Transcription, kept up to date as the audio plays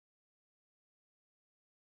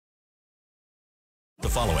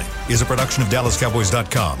The following is a production of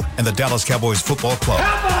DallasCowboys.com and the Dallas Cowboys Football Club.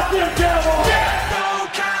 How about them Cowboys? Go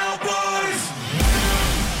Cowboys!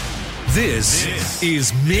 This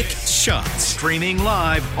is Mick Shots. Streaming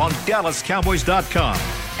live on DallasCowboys.com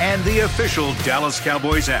and the official Dallas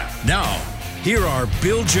Cowboys app. Now, here are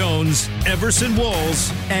Bill Jones, Everson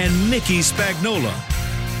Walls, and Mickey Spagnola.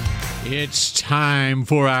 It's time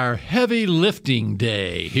for our heavy lifting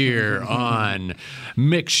day here on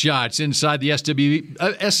Mick Shots inside the SWBC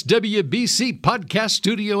podcast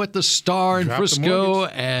studio at the Star in Frisco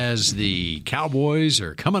as the Cowboys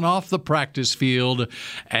are coming off the practice field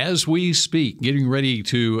as we speak. Getting ready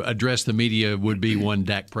to address the media would be one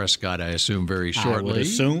Dak Prescott, I assume, very shortly. I would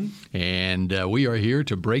assume. And we are here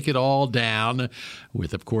to break it all down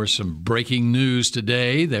with, of course, some breaking news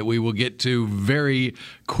today that we will get to very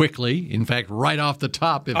quickly. In fact, right off the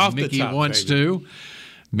top, if Mickey wants to.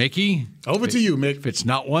 Mickey? Over to you, Mick. If it's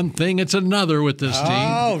not one thing, it's another with this team.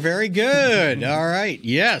 Oh, very good. All right.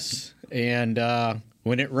 Yes. And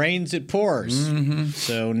when it rains, it pours. Mm-hmm.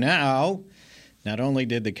 So now, not only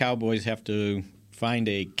did the Cowboys have to find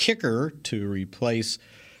a kicker to replace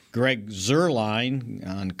Greg Zuerlein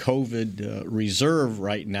on COVID reserve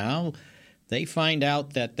right now, they find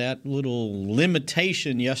out that little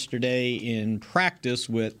limitation yesterday in practice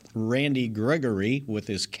with Randy Gregory with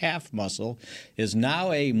his calf muscle is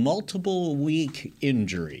now a multiple-week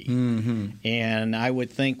injury. Mm-hmm. And I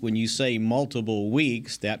would think when you say multiple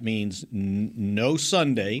weeks, that means no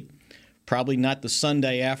Sunday, probably not the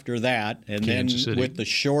Sunday after that, and Kansas then City. with the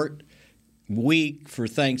short week for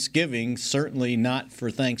Thanksgiving, certainly not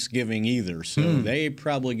for Thanksgiving either. So they're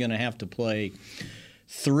probably going to have to play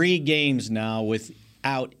 3 games now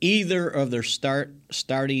without either of their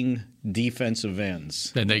starting defensive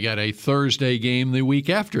ends. And they got a Thursday game the week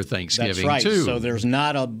after Thanksgiving, That's right. too. So there's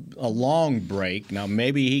not a long break. Now,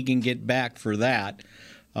 maybe he can get back for that.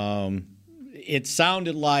 It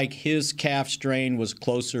sounded like his calf strain was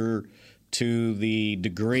closer to the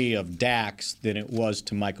degree of Dak's than it was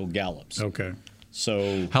to Michael Gallup's. Okay.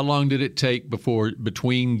 So how long did it take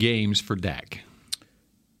between games for Dak?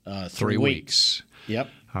 3 weeks. Yep.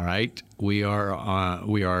 All right. We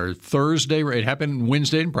are Thursday. It happened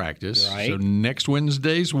Wednesday in practice. Right. So next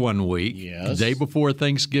Wednesday's 1 week. Yes. The day before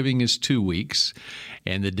Thanksgiving is 2 weeks.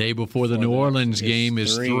 And the day before the New Orleans game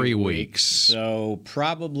is 3 weeks. So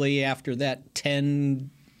probably after that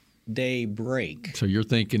 10-day break. So you're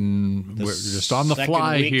thinking we're just on the second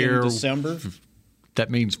fly week here. in December?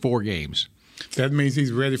 That means 4 games. That means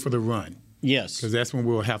he's ready for the run. Yes. Because that's when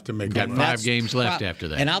we'll have to make Got a run. 5 games left after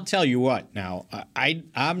that. And I'll tell you what, now,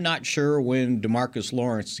 I'm not sure when DeMarcus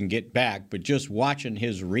Lawrence can get back, but just watching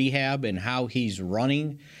his rehab and how he's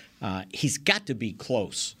running, he's got to be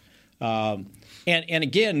close. And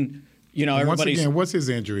again, you know, everybody's... Once again, what's his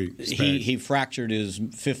injury? He fractured his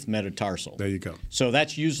 5th metatarsal. There you go. So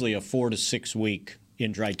that's usually a 4 to 6 week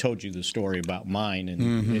injury. I told you the story about mine,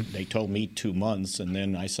 and they told me 2 months, and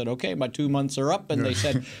then I said, okay, my 2 months are up, and they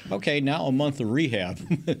said, okay, now a month of rehab.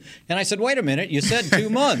 And I said, wait a minute, you said 2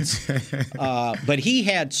 months. But he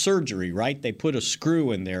had surgery, right? They put a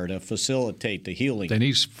screw in there to facilitate the healing. And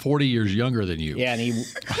he's 40 years younger than you. Yeah, and he...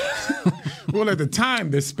 Well, at the time,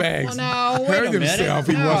 the Spags hurt himself.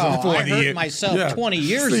 He wasn't 40 I hurt yet. myself 20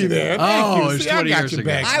 years See ago. there. Oh, Thank it's you. 20 I got years your ago.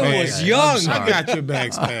 back, I Spags. was young. I got your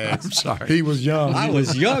back, Spags. I'm sorry. He was young. I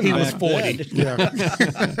was young. He was back 40. then.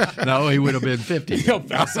 Yeah. No, he would have been 50.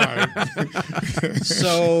 I'm sorry.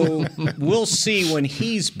 So we'll see when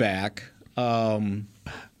he's back.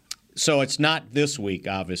 So it's not this week,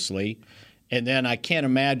 obviously. And then I can't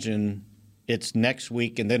imagine it's next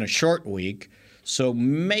week and then a short week. So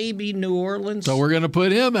maybe New Orleans. So we're going to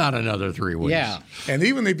put him out another 3 weeks. Yeah. And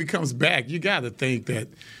even if he comes back, you got to think that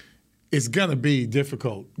it's going to be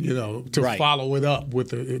difficult, you know, to Right. follow it up with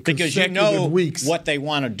the Because you consecutive know weeks. what they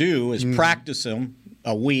want to do is practice him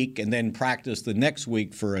a week and then practice the next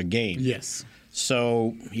week for a game. Yes.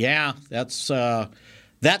 So, yeah, that's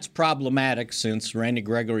problematic since Randy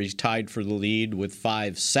Gregory's tied for the lead with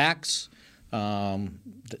 5 sacks.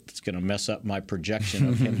 It's going to mess up my projection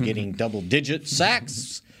of him getting double-digit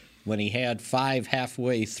sacks when he had 5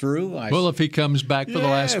 halfway through. Well, if he comes back for the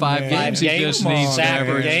last 5 man. games, he 5 just games, needs to sack a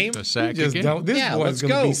average game. a sack Just again. don't. This Yeah, boy's let's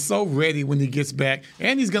going to go. be so ready when he gets back,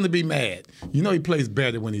 and he's going to be mad. You know he plays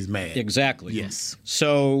better when he's mad. Exactly. Yes.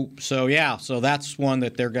 So that's one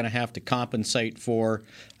that they're going to have to compensate for.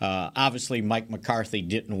 Obviously, Mike McCarthy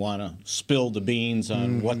didn't want to spill the beans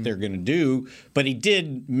on what they're going to do, but he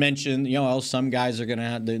did mention, you know, some guys are going to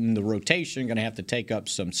have in the rotation going to have to take up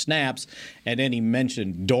some snaps, and then he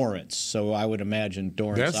mentioned Dorn. Dorrance. So I would imagine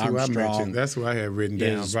Dorrance That's who I Armstrong. mentioned. That's who I had written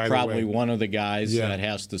down Is right probably away. one of the guys that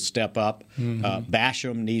has to step up.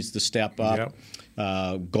 Basham needs to step up. Yep.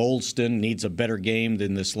 Goldston needs a better game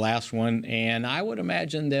than this last one, and I would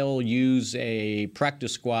imagine they'll use a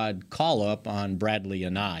practice squad call-up on Bradley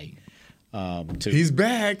and I. He's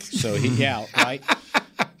back. So right.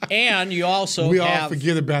 And you also We have, all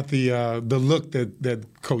forget about the look that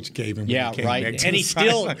Coach gave him. When he came back to And the he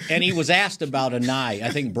still sideline. and he was asked about Anai. I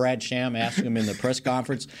think Brad Sham asked him in the press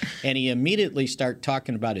conference, and he immediately started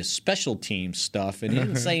talking about his special team stuff, and he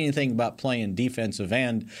didn't say anything about playing defensive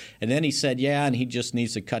end. And then he said, and he just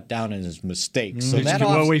needs to cut down on his mistakes. So that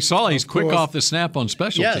Well, we saw he's quick course. off the snap on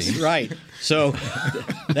special Yes, teams. right. So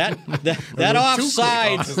that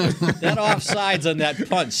offsides on that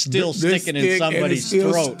punt still sticking in somebody's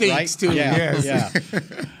throat, right? Too, yes.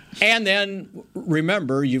 And then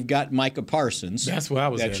remember, you've got Micah Parsons. That's what I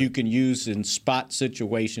was that at. you can use in spot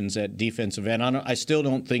situations at defensive end. I still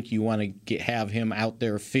don't think you want to have him out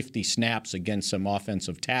there 50 snaps against some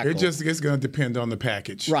offensive tackle. It's going to depend on the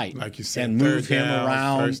package, Right. Like you said, and move him downs,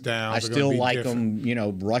 around. First downs I are gonna still be like different.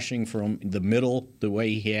 him, rushing from the middle the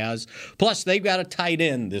way he has. Plus, they've got a tight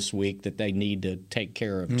end this week that they need to take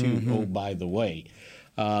care of too. Oh, by the way,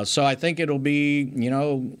 so I think it'll be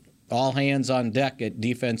all hands on deck at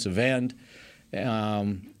defensive end,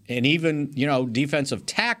 and even defensive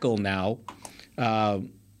tackle now.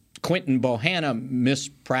 Quinton Bohanna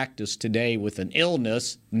missed practice today with an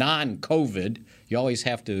illness, non-COVID. You always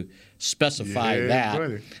have to specify that.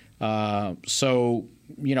 Buddy. So,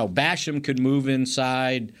 Basham could move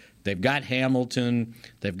inside. They've got Hamilton.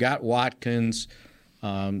 They've got Watkins.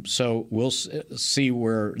 So we'll see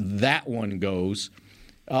where that one goes.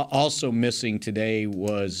 Also missing today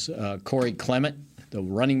was Corey Clement, the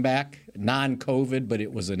running back, non-COVID, but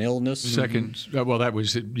it was an illness. Second, well, that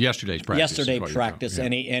was yesterday's practice. Yesterday is what you're practice,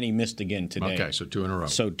 talking- and he missed again today. Okay, so 2 in a row.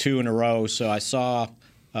 So 2 in a row. So I saw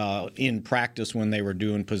in practice when they were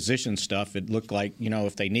doing position stuff, it looked like,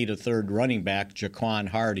 if they need a third running back, Jaquan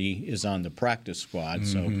Hardy is on the practice squad.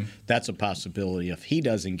 So that's a possibility if he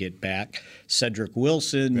doesn't get back. Cedric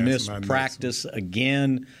Wilson That's missed my next practice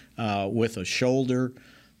again with a shoulder.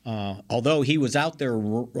 Although he was out there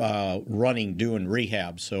running, doing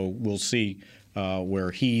rehab, so we'll see where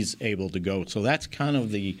he's able to go. So that's kind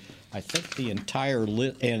of the entire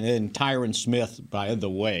list. And then Tyron Smith, by the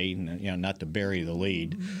way, not to bury the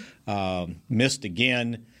lead, missed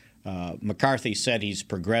again. McCarthy said he's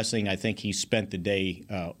progressing. I think he spent the day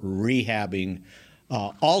rehabbing.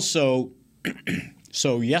 Also,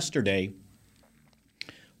 so yesterday,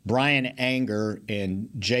 Brian Anger and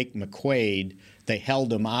Jake McQuaid, they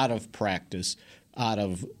held him out of practice out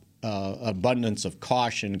of abundance of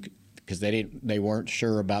caution because they weren't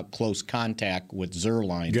sure about close contact with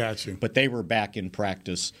Zerline. Gotcha. But they were back in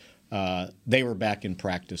practice. They were back in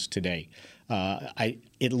practice today.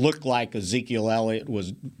 It looked like Ezekiel Elliott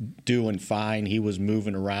was doing fine. He was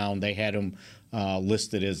moving around. They had him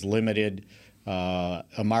listed as limited.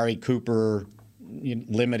 Amari Cooper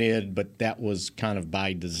limited, but that was kind of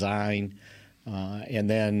by design. And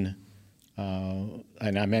then,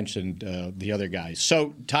 and I mentioned the other guys.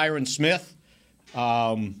 So Tyron Smith,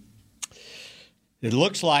 it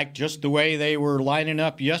looks like just the way they were lining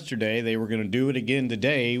up yesterday, they were going to do it again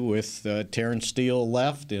today with Terrence Steele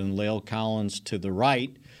left and Lael Collins to the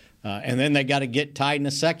right. And then they got to get Ty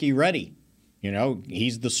Nsekhe ready.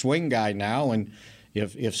 He's the swing guy now, and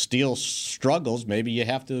if Steele struggles, maybe you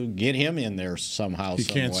have to get him in there somehow. He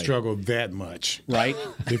can't struggle that much. Right?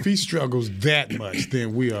 If he struggles that much,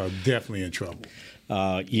 then we are definitely in trouble.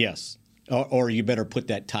 Yes. Or you better put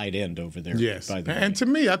that tight end over there. Yes. By the way. And to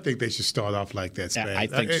me, I think they should start off like that, Spag. I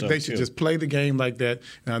think so, They should too. just play the game like that.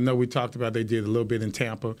 And I know we talked about they did a little bit in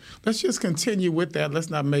Tampa. Let's just continue with that. Let's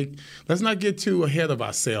not get too ahead of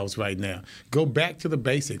ourselves right now. Go back to the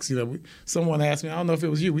basics. Someone asked me, I don't know if it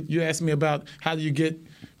was you. You asked me about how do you get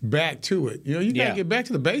back to it. You got to get back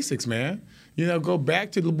to the basics, man. Go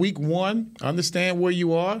back to the week one, understand where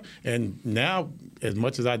you are. And now, as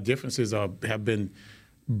much as our differences have been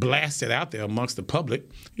blasted out there amongst the public,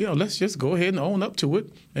 let's just go ahead and own up to it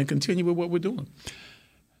and continue with what we're doing.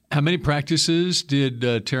 How many practices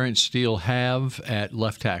did Terrence Steele have at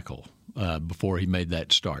left tackle before he made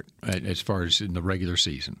that start, as far as in the regular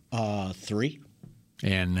season? 3.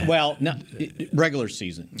 And well, no, regular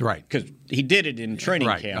season, right? Because he did it in training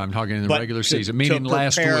camp. I'm talking in the regular season, meaning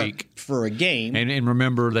last week for a game. And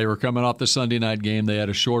remember, they were coming off the Sunday night game. They had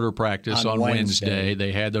a shorter practice on Wednesday.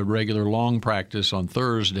 They had the regular long practice on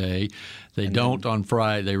Thursday. They don't on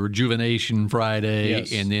Friday. They rejuvenation Friday,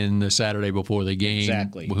 and then the Saturday before the game.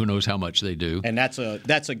 Exactly. Who knows how much they do? And that's a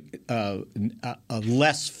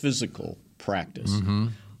less physical practice. Mm-hmm.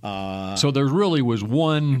 So there really was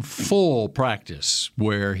one full practice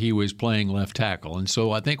where he was playing left tackle. And so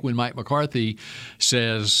I think when Mike McCarthy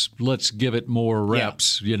says, let's give it more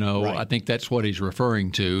reps, I think that's what he's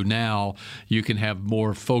referring to. Now you can have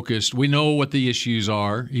more focused. We know what the issues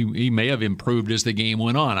are. He may have improved as the game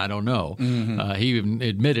went on. I don't know. Mm-hmm. He even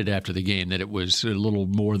admitted after the game that it was a little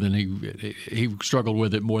more than he struggled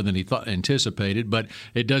with it more than he anticipated. But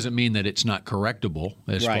it doesn't mean that it's not correctable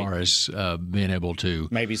as far as being able to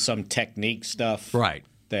maybe some technique stuff, right?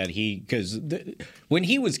 That because when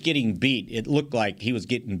he was getting beat, it looked like he was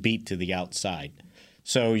getting beat to the outside.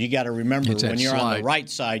 So you got to remember when you're on the right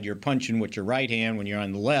side, you're punching with your right hand. When you're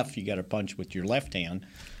on the left, you got to punch with your left hand,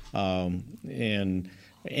 and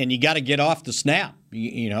you got to get off the snap.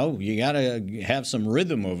 You got to have some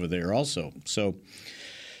rhythm over there also. So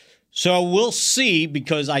we'll see,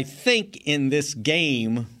 because I think in this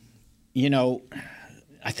game,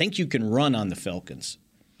 I think you can run on the Falcons.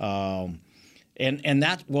 And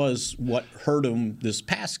that was what hurt them this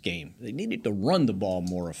past game. They needed to run the ball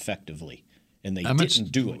more effectively, and they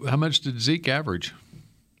didn't do it. How much did Zeke average?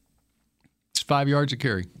 It's 5 yards a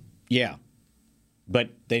carry. Yeah, but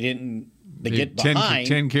they didn't. They get behind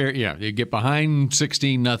 10 carry. Yeah, you get behind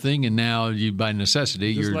 16-0, and now you by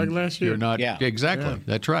necessity just you're like last year. You're not exactly. Yeah.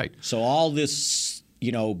 That's right. So all this.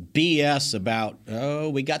 BS about,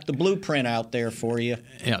 we got the blueprint out there for you.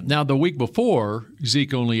 Yeah. Now, the week before,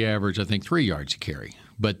 Zeke only averaged, I think, 3 yards a carry.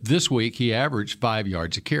 But this week, he averaged 5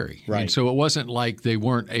 yards a carry. Right. And so it wasn't like they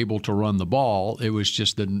weren't able to run the ball. It was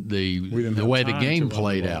just the way the game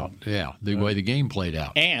played out. Yeah, the way the game played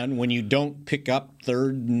out. And when you don't pick up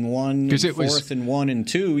 3rd and 1, 4th and 1 and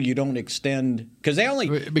 2, you don't extend. Because they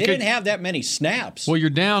didn't have that many snaps. Well, you're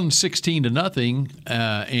down 16-0,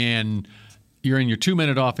 and you're in your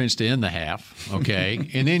 2-minute offense to end the half,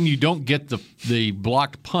 okay? And then you don't get the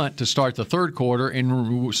blocked punt to start the third quarter,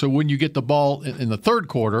 and so when you get the ball in the third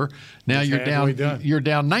quarter, now you're down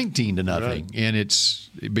 19-0, and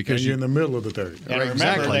it's because you're in the middle of the third. And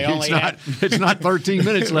exactly. It's not 13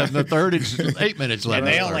 minutes left in the third; it's 8 minutes left. And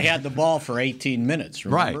they only had the ball for 18 minutes.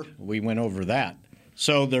 Remember? Right. We went over that.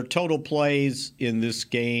 So their total plays in this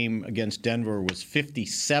game against Denver was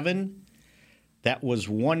 57. That was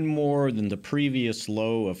one more than the previous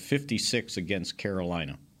low of 56 against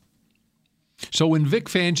Carolina. So when Vic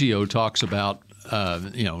Fangio talks about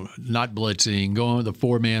not blitzing, going with the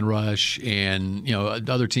 4-man rush, and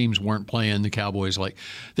other teams weren't playing the Cowboys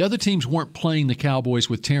the other teams weren't playing the Cowboys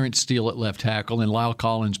with Terrence Steele at left tackle and Lyle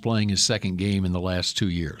Collins playing his second game in the last 2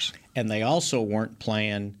 years. And they also weren't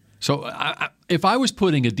playing. So if I was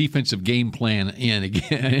putting a defensive game plan in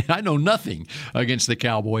again, I know nothing against the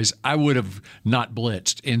Cowboys, I would have not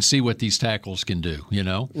blitzed and see what these tackles can do,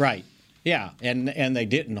 Right. Yeah, and they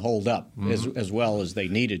didn't hold up as well as they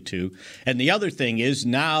needed to. And the other thing is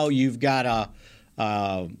now you've got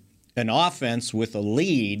an offense with a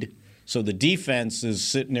lead, so the defense is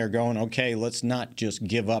sitting there going, okay, let's not just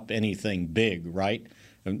give up anything big, right?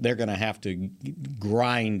 They're going to have to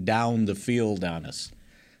grind down the field on us.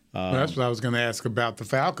 That's what I was going to ask about the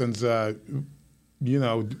Falcons. They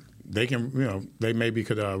can, they maybe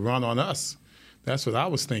could run on us. That's what I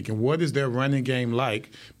was thinking. What is their running game like?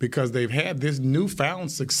 Because they've had this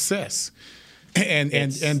newfound success,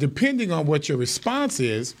 and depending on what your response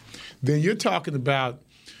is, then you're talking about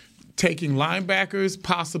taking linebackers,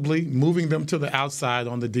 possibly moving them to the outside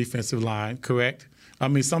on the defensive line. Correct? I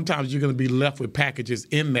mean, sometimes you're going to be left with packages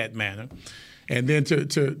in that manner. And then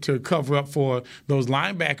to cover up for those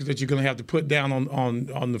linebackers that you're going to have to put down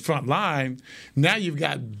on the front line, now you've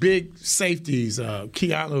got big safeties,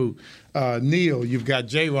 Keanu Neal, you've got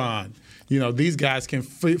J-Ron. These guys can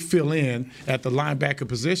fill in at the linebacker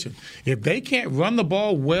position. If they can't run the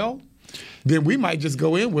ball well, then we might just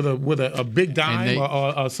go in with a big dime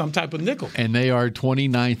or some type of nickel. And they are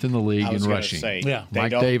 29th in the league in rushing. Yeah,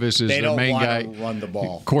 Mike Davis is the main guy. They don't want to run the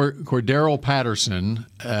ball. Cordero Patterson,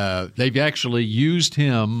 they've actually used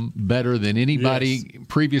him better than anybody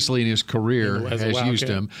previously in his career has used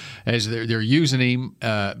him. As they're using him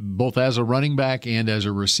both as a running back and as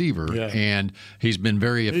a receiver, and he's been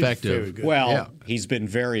very effective. Very good. Well, he's been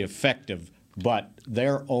very effective. But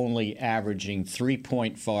they're only averaging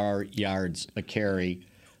 3.4 yards a carry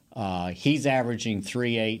He's averaging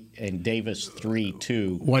 3.8 and Davis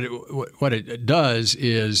 3.2. What it does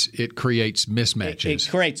is it creates mismatches.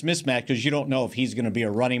 It creates mismatch because you don't know if he's going to be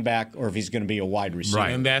a running back or if he's going to be a wide receiver.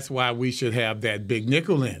 Right. And that's why we should have that big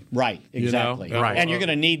nickel in. Right, exactly. You know? Right. And you're going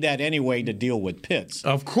to need that anyway to deal with Pitts.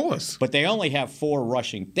 Of course. But they only have 4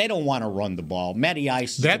 rushing. They don't want to run the ball. Matty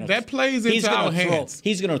Ice. That plays into our hands.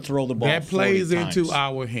 He's going to throw the ball. That plays 40 into times.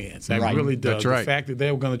 our hands. That Right. really does. That's right. The fact that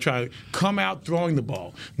they were going to try to come out throwing the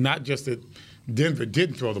ball, not just that Denver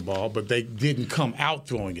didn't throw the ball, but they didn't come out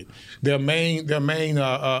throwing it. Their main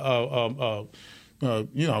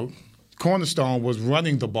cornerstone was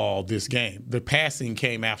running the ball this game. The passing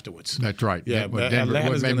came afterwards. That's right. Yeah, with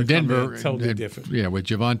Atlanta's going to Denver, come in totally different. Yeah, with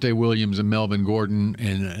Javonte Williams and Melvin Gordon,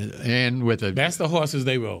 and with a That's the horses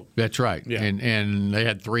they rode. That's right. Yeah. And they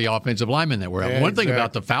had 3 offensive linemen that were out. Yeah, One thing exactly.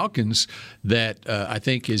 about the Falcons that I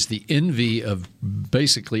think is the envy of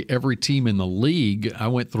basically every team in the league, I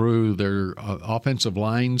went through their offensive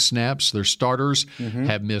line snaps. Their starters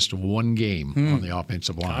have missed 1 game on the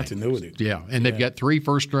offensive line. Continuity. Yeah, and they've got 3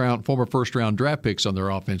 former first-round draft picks on their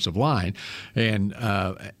offensive line. And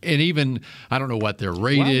even, I don't know what they're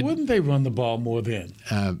rated. Why wouldn't they run the ball more then?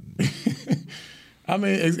 I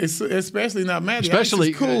mean, it's especially not Matty Ice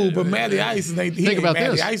is cool, but Matty Ice ain't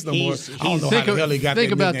Matty Ice no more. I don't know how the hell he got Think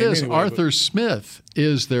that about nickname this. anyway, Arthur Smith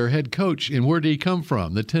is their head coach, and where did he come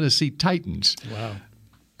from? The Tennessee Titans. Wow.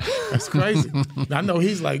 That's crazy. I know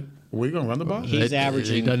he's like, we're going to run the ball? He's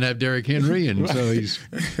averaging. He doesn't have Derrick Henry, and so he's.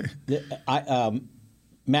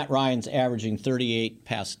 Matt Ryan's averaging 38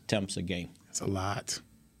 pass attempts a game. That's a lot.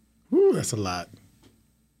 Woo, that's a lot.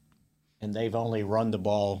 And they've only run the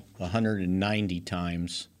ball 190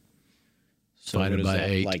 times. So what Divided is by that,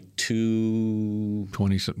 8. like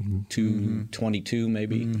 222 222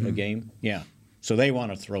 maybe a game? Yeah. So they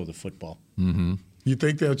want to throw the football. You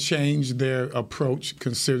think they'll change their approach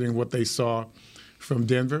considering what they saw from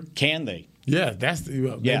Denver? Can they? Yeah,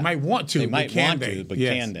 they might want to. They but might can want they? to, but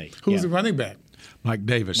Yes. can they? Who's Yeah. the running back? Mike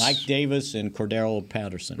Davis. Mike Davis and Cordero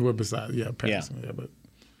Patterson. Well, besides, Patterson. Yeah, but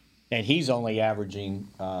And he's only averaging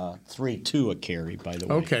 3.2 a carry, by the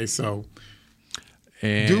way. okay. So,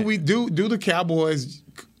 And do the Cowboys?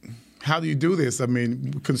 How do you do this? I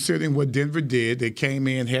mean, considering what Denver did, they came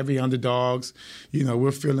in heavy underdogs. You know,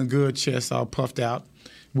 we're feeling good, chests all puffed out.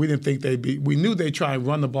 We didn't think they'd be. We knew they'd try and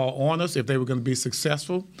run the ball on us if they were going to be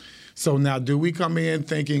successful. So now, do we come in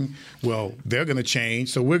thinking, well, they're going to change,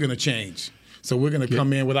 so we're going to change. So we're going to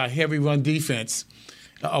come in with our heavy run defense.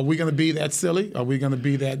 Are we going to be that silly? Are we going to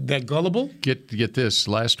be that gullible? Get this.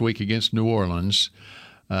 Last week against New Orleans,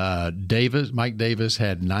 Mike Davis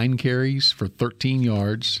had 9 carries for 13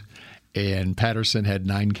 yards, and Patterson had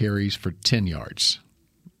 9 carries for 10 yards.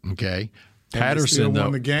 Okay.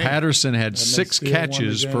 Patterson had 6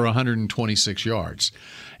 catches for 126 yards.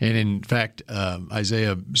 And in fact,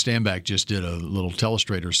 Isaiah Stanback just did a little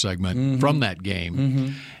Telestrator segment from that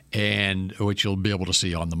game, and which you'll be able to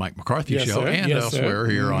see on the Mike McCarthy Show and elsewhere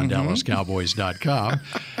here on DallasCowboys.com.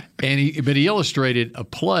 But he illustrated a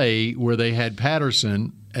play where they had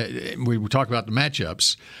Patterson. We talk about the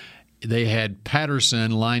matchups. They had Patterson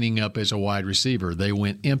lining up as a wide receiver. They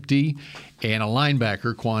went empty, and a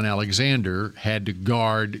linebacker, Quan Alexander, had to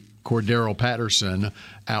guard Cordero Patterson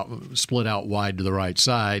split out wide to the right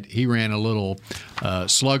side. He ran a little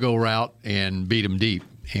sluggo route and beat him deep.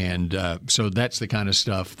 And so that's the kind of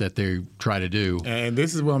stuff that they try to do. And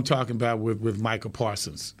this is what I'm talking about with Michael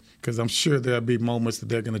Parsons, because I'm sure there'll be moments that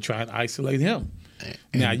they're going to try and isolate him.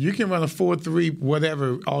 Now, you can run a 4-3,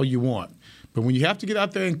 whatever, all you want. But when you have to get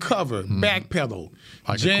out there and cover, backpedal,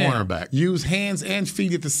 like jam, a cornerback, use hands and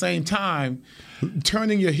feet at the same time,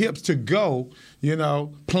 turning your hips to go,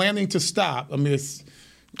 planning to stop. I mean,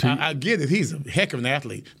 I get it. He's a heck of an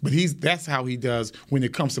athlete, but that's how he does when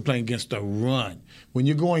it comes to playing against a run. When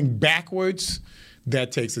you're going backwards,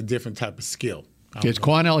 that takes a different type of skill.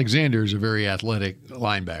 Quan Alexander is a very athletic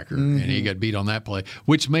linebacker, and he got beat on that play.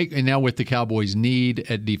 And now with the Cowboys'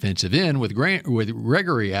 need at defensive end, with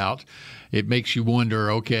Gregory out, it makes you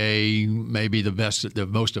wonder. Okay, maybe the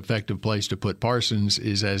most effective place to put Parsons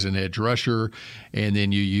is as an edge rusher, and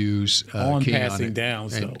then you use passing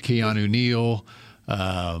downs, Keanu Neal,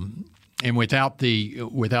 and without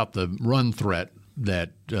the run threat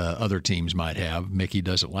that other teams might have. Mickey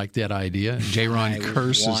doesn't like that idea. Jaron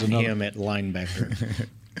Kearse is another. Him at linebacker.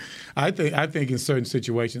 I think in certain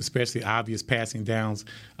situations, especially obvious passing downs,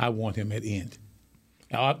 I want him at end.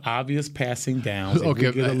 Obvious passing downs. Okay,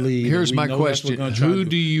 if we get a lead, here's my question: who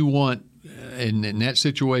do you want in that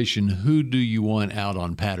situation? Who do you want out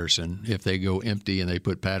on Patterson if they go empty and they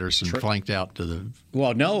put Patterson flanked out to the?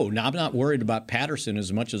 Well, no, I'm not worried about Patterson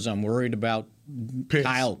as much as I'm worried about Pitts.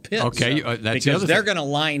 Kyle Pitts. Okay, that's the because other they're thing. going to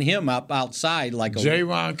line him up outside like a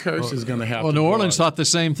J-Ron Kearse is going to have. Well, to New Orleans guard. thought the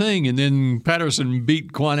same thing, and then Patterson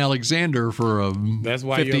beat Quan Alexander for a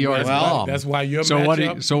 50-yard bomb. That's why your so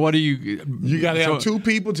matchup. What do you? You got to have two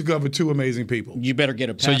people to cover two amazing people. You better get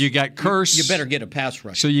a pass. So you got Kearse. You better get a pass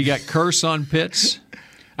rush. So you got Kearse on Pitts.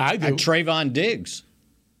 I do. Trayvon Diggs.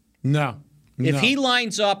 No. If he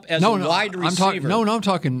lines up as a wide receiver. I'm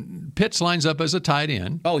talking Pitts lines up as a tight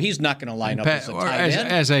end. Oh, he's not going to line up as a tight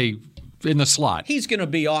end. In the slot. He's going to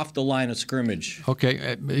be off the line of scrimmage.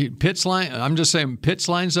 Okay, I'm just saying Pitts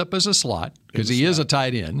lines up as a slot because he is a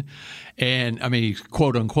tight end, and I mean he's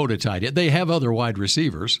quote unquote a tight end. They have other wide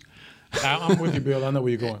receivers. I'm with you, Bill. I know where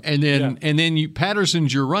you're going. And then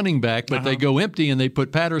Patterson's your running back, but they go empty and they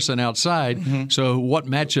put Patterson outside. Mm-hmm. So what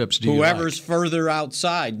matchups do Whoever's you like? further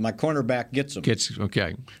outside, my cornerback gets him.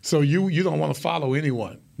 Okay. So you don't want to follow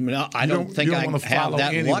anyone. No, I don't think I have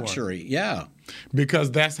that luxury. Yeah.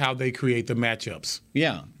 Because that's how they create the matchups.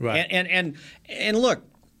 Yeah. Right. And look,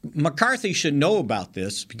 McCarthy should know about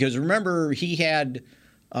this because remember he had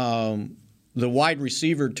the wide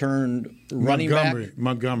receiver turned running back.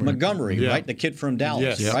 Montgomery, yeah. Right? The kid from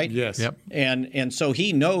Dallas, right? Yes. Yep. And so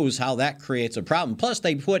he knows how that creates a problem. Plus,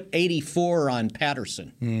 they put 84 on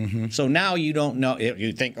Patterson. Mm-hmm. So now you don't know.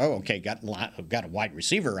 You think, oh, okay, got a wide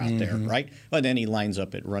receiver out there, right? But then he lines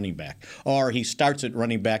up at running back. Or he starts at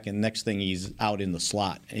running back, and next thing he's out in the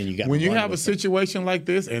slot. And you got when you have a situation like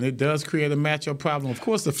this, and it does create a matchup problem, of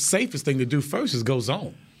course, the safest thing to do first is go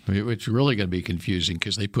zone. It's really going to be confusing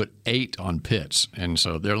because they put 8 on Pitts, and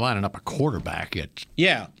so they're lining up a quarterback at.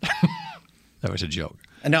 Yeah. That was a joke.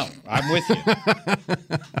 No, I'm with you.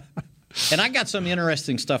 And I got some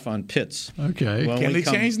interesting stuff on Pitts. Okay. Can they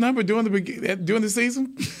change number during the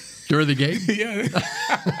season? During the game? Yeah.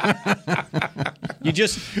 You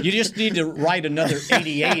just need to write another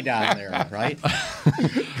 88 on there, right?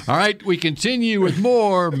 All right, we continue with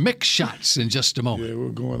more Mick Shots in just a moment. Yeah, we're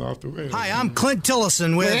going off the rails. Hi, I'm Clint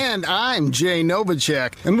Tillison with... And I'm Jay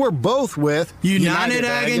Novacek, and we're both with... United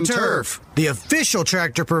Ag and Turf, the official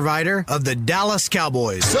tractor provider of the Dallas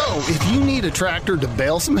Cowboys. So, if you need a tractor to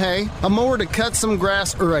bale some hay, a mower to cut some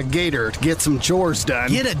grass, or a gator to get some chores done...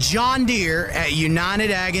 Get a John Deere at United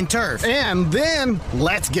Ag and Turf. And then,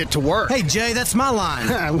 let's get to work. Hey, Jay, that's my line.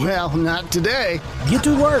 Well, not today. Get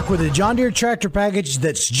to work with a John Deere tractor package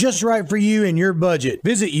that's just right for you and your budget.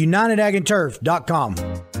 Visit UnitedAgAndTurf.com.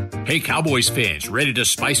 Hey, Cowboys fans, ready to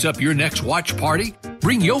spice up your next watch party?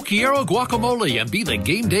 Bring Yo Quiero guacamole and be the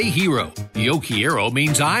game day hero. Yo Quiero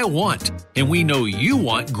means I want, and we know you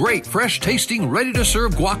want great, fresh-tasting,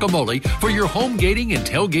 ready-to-serve guacamole for your home gating and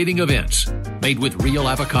tailgating events. Made with real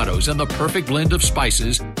avocados and the perfect blend of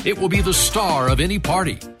spices, it will be the star of any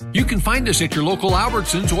party. You can find us at your local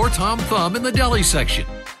Albertsons or Tom Thumb in the deli section.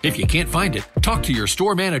 If you can't find it, talk to your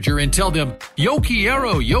store manager and tell them, Yo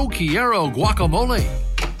Quiero guacamole.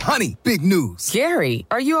 Honey, big news. Gary,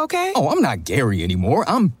 are you okay? Oh, I'm not Gary anymore.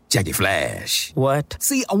 I'm Jackie Flash. What?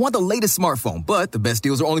 See, I want the latest smartphone, but the best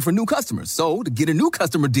deals are only for new customers. So, to get a new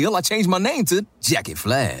customer deal, I changed my name to Jackie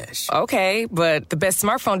Flash. Okay, but the best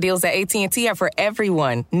smartphone deals at AT&T are for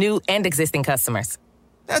everyone, new and existing customers.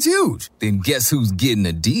 That's huge. Then guess who's getting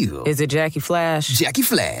a deal? Is it Jackie Flash? Jackie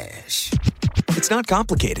Flash. It's not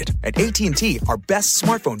complicated. At AT&T, our best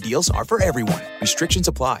smartphone deals are for everyone. Restrictions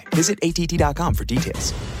apply. Visit att.com for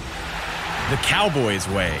details. The Cowboys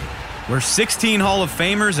way, where 16 Hall of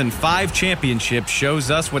Famers and 5 championships shows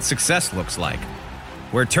us what success looks like.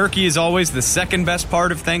 Where turkey is always the second best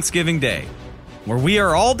part of Thanksgiving Day. Where we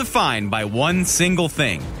are all defined by one single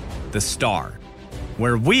thing, the star.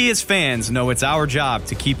 Where we as fans know it's our job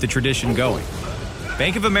to keep the tradition going.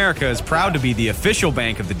 Bank of America is proud to be the official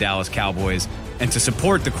bank of the Dallas Cowboys and to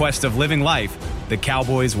support the quest of living life the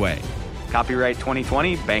Cowboys way. Copyright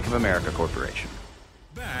 2020, Bank of America Corporation.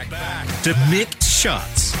 Back to Mick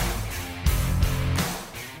Shots.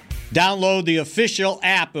 Download the official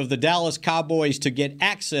app of the Dallas Cowboys to get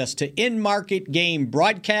access to in-market game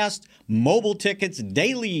broadcast, mobile tickets,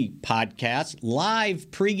 daily podcasts, live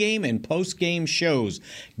pregame and postgame shows,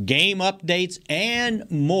 game updates, and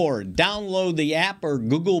more. Download the app or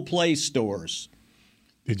Google Play stores.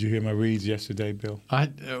 Did you hear my reads yesterday, Bill? I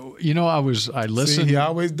listened. See, he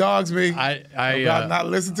always dogs me. I not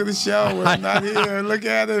listen to the show when I'm not here. Look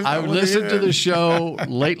at him. I listened to the show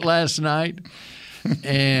late last night.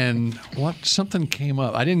 And something came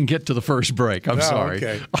up. I didn't get to the first break. I'm sorry.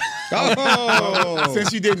 Okay. Oh.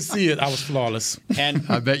 Since you didn't see it, I was flawless. And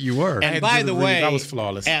I bet you were. And by the way, I was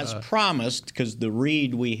flawless. As promised, because the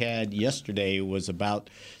read we had yesterday was about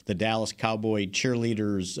the Dallas Cowboy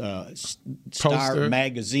Cheerleaders Star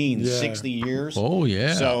Magazine, 60 years. Oh,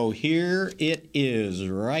 yeah. So here it is,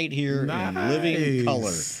 right here in living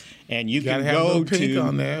color. And you can go pink to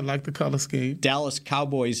on there, like the color scheme.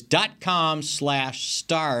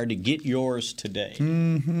 DallasCowboys.com/star to get yours today.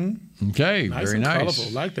 Mm-hmm. Okay, nice very and nice.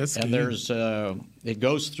 Colorful. Like that scheme. And there's it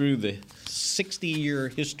goes through the 60-year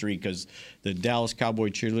history because the Dallas Cowboy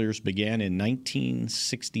Cheerleaders began in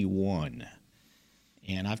 1961.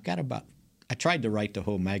 And I tried to write the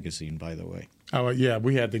whole magazine, by the way. Oh, yeah,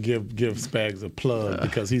 we had to give Spags a plug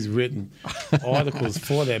because he's written articles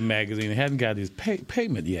for that magazine and hadn't got his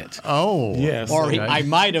payment yet. Oh. Yes. Or I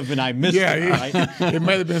might have, and I missed it. Right? It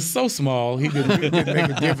might have been so small, he didn't make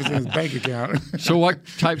a difference in his bank account. So what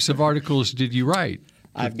types of articles did you write?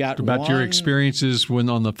 I've got about your experiences when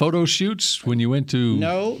on the photo shoots when you went to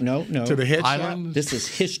No. To the headshot? Island? This is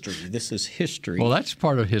history. Well, that's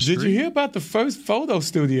part of history. Did you hear about the first photo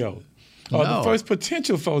studio? Or the first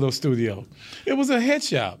potential photo studio? It was a head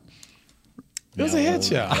shop. It was a head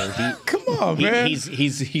shop. Come on, man.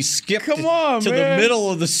 He skipped to the middle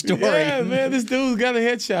of the story. Yeah, man. This dude's got a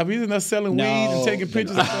head shop. He's in there selling weed and taking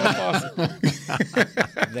pictures of Farrah Fawcett.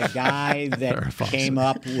 The guy that came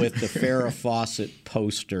up with the Farrah Fawcett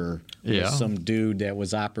poster was some dude that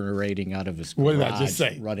was operating out of his garage. What did I just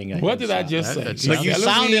say? Running a what did I just say? But you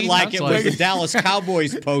sounded like it was the Dallas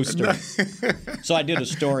Cowboys poster. So I did a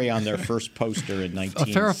story on their first poster in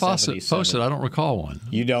 1977. A Farrah Fawcett posted. I don't recall one.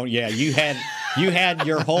 You don't? Yeah, you had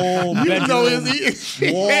your whole bedroom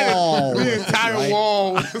wall. The entire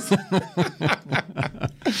wall.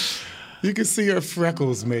 You can see her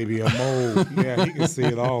freckles, maybe, a mole. Yeah, he can see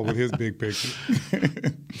it all with his big picture.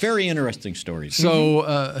 Very interesting stories. So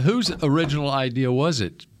whose original idea was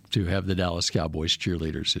it to have the Dallas Cowboys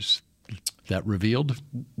cheerleaders? Is that revealed?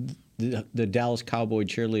 The Dallas Cowboy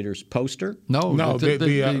cheerleaders poster? No,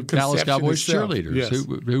 the Dallas Cowboys cheerleaders. Yes.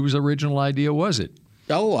 Whose original idea was it?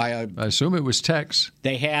 Oh, I assume it was Tex.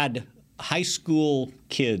 They had high school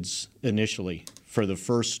kids initially for the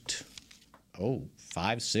first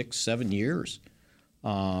 5, 6, 7 years.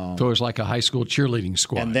 So it was like a high school cheerleading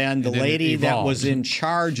squad. And then the lady that was in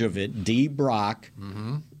charge of it, Dee Brock,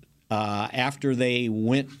 after they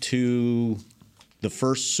went to the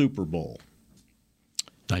first Super Bowl,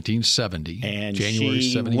 1970, and January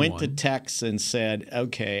she 71. went to Tex and said,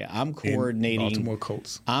 "Okay, I'm coordinating Baltimore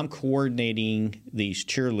Colts. I'm coordinating these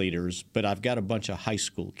cheerleaders, but I've got a bunch of high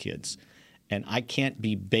school kids." And I can't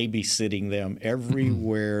be babysitting them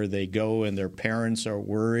everywhere they go, and their parents are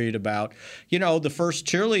worried about. The first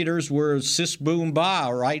cheerleaders were sis boom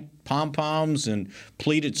ba, right? Pom poms and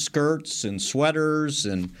pleated skirts and sweaters,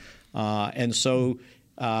 and so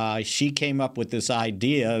she came up with this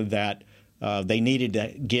idea that they needed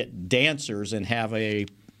to get dancers and have a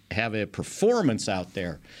performance out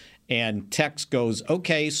there. And Tex goes,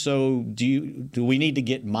 "Okay, so do we need to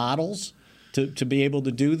get models to be able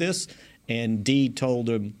to do this?" And Dee told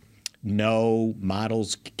him, "No,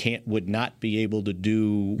 models would not be able to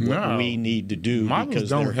do what we need to do because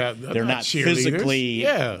they're not physically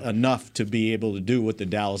enough to be able to do what the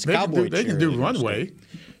Dallas Cowboys They can do runway." do.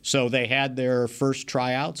 So they had their first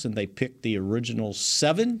tryouts, and they picked the original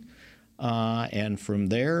 7, and from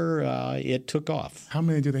there it took off. How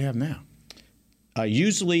many do they have now?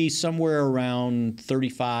 Usually somewhere around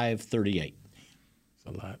 35, 38.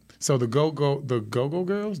 That's a lot. So the go-go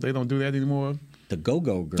girls, they don't do that anymore? The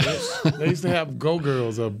go-go girls. They used to have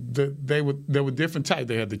go-girls. They were different types.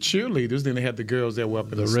 They had the cheerleaders, then they had the girls that were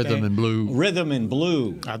up in the rhythm and blue. Rhythm and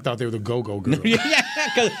blue. I thought they were the go-go girls. Yeah,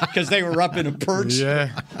 because they were up in a perch.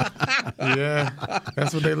 Yeah,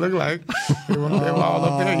 that's what they look like. They were all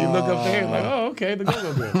up there. You look up there, and like, oh, okay, the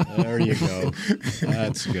go-go girls. There you go.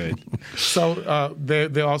 That's good. So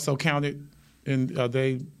they're also counted in. Are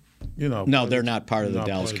they? No, they're not part of the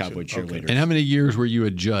Dallas Cowboy cheerleaders. And how many years were you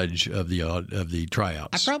a judge of the tryouts?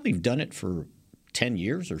 I've probably done it for 10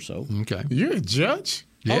 years or so. Okay. You're a judge?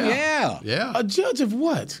 Yeah. Oh, yeah. Yeah. A judge of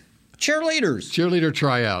what? Cheerleaders. Cheerleader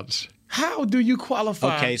tryouts. How do you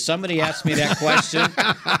qualify? Okay, somebody asked me that question,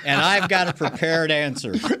 and I've got a prepared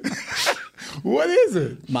answer. What is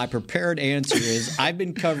it? My prepared answer is I've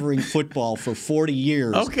been covering football for 40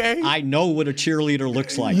 years. Okay. I know what a cheerleader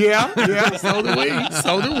looks like. Yeah, so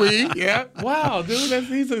do we. Yeah. Wow, dude,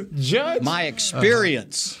 he's a judge. My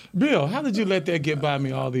experience Bill, how did you let that get by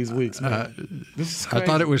me all these weeks, man? This is crazy. I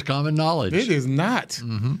thought it was common knowledge. It is not.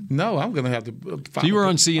 Mm-hmm. No, I'm going to have to file. So you were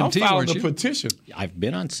on CNT, I'm filing weren't a you? petition. I've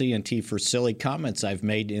been on CNT for silly comments I've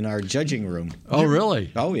made in our judging room. Oh,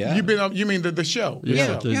 really? Oh, yeah. You've been on, you mean the show?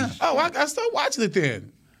 Yeah. Oh, I started watching it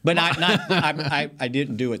then. But I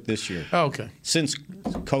didn't do it this year. Oh, okay. Since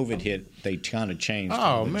COVID hit, they kind of changed.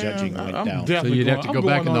 Oh, the man. judging went I'm down. definitely So you'd have to go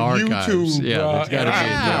back in the archives. YouTube, yeah, it's got to be in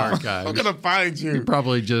the I'm archives. going to find you. You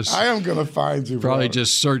probably just. I am going to find you. Probably bro.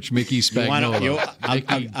 just search Mickey Spagnola.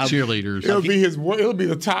 Mickey cheerleaders. It'll be it'll be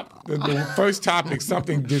the first topic.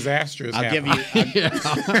 Something disastrous. I'll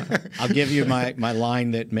give you my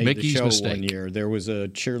line that made Mickey's the show mistake. one year. There was a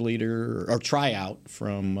cheerleader or tryout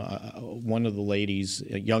from one of the ladies,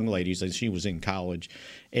 young ladies, and she was in college,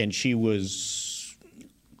 and she wasn't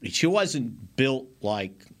built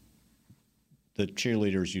like the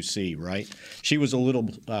cheerleaders you see, right? She was a little.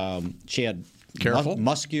 She had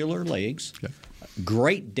muscular legs. Okay.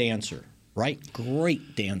 Great dancer, right?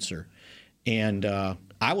 Great dancer, and.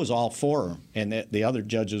 I was all for her, and the other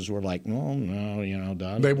judges were like, "Oh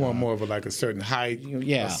no, They want more of a certain height,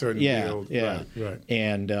 a certain build." Yeah. Right.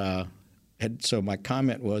 And so my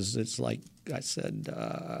comment was, it's like I said,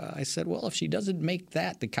 well, if she doesn't make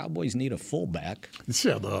that, the Cowboys need a fullback.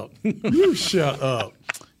 Shut up! You shut up!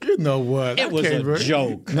 You know what? It was a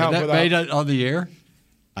joke. No, that made it on the air.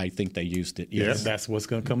 I think they used it. Yeah, Yes, that's what's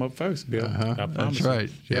going to come up first, Bill. I promise That's you.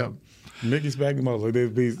 right. Yeah. Mickey Spagnola.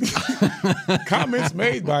 There'd be comments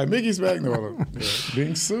made by Mickey Spagnola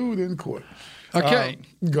being sued in court. Okay.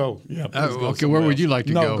 Go. Yeah. Please go okay. Where would you like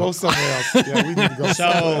to go? No, go somewhere else. Yeah, we need to go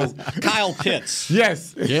somewhere else. Kyle Pitts.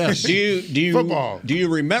 Yes. Yes. Do you Football. Do you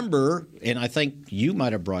remember? And I think you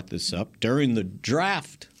might have brought this up during the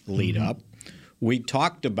draft lead up. We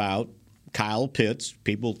talked about Kyle Pitts.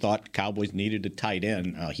 People thought Cowboys needed a tight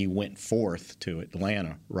end. He went fourth to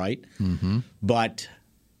Atlanta, right? Mm-hmm. But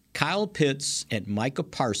Kyle Pitts and Micah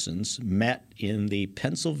Parsons met in the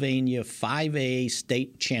Pennsylvania 5A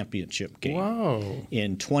state championship game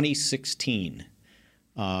in 2016.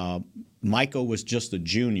 Micah was just a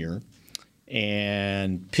junior,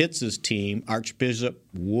 and Pitts' team, Archbishop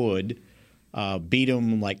Wood, beat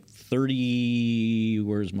him like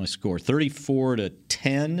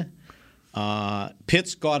 34-10.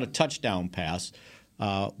 Pitts got a touchdown pass,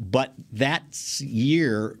 but that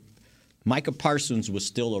year Micah Parsons was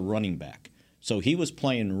still a running back. So he was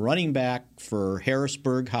playing running back for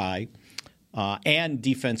Harrisburg High and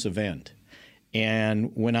defensive end.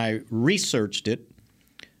 And when I researched it,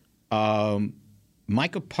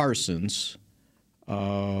 Micah Parsons,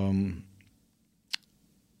 37-10.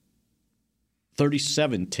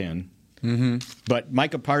 Mm-hmm. But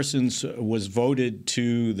Micah Parsons was voted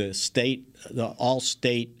to the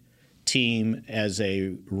all-state team as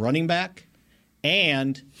a running back,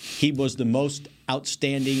 and he was the most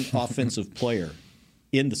outstanding offensive player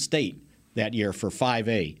in the state that year for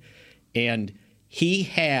 5A. And he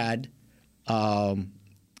had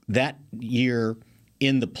that year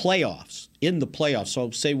in the playoffs. So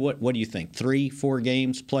say what do you think? 3-4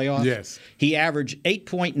 games playoffs? Yes. He averaged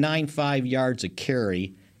 8.95 yards a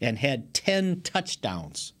carry and had 10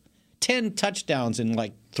 touchdowns. 10 touchdowns in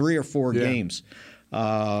like 3 or 4 games.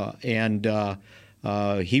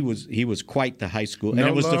 He was quite the high school. And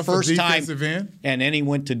it was the first time. End? And then he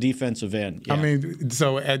went to defensive end. Yeah. I mean,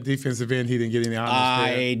 so at defensive end, he didn't get any honors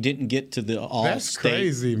I didn't get to the all-state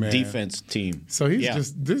defense team. So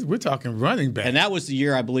he's we're talking running back. And that was the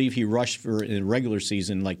year I believe he rushed for in regular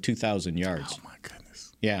season like 2,000 yards. Oh, my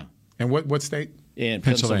goodness. Yeah. And what state? In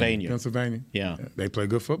Pennsylvania. Pennsylvania. Yeah. They play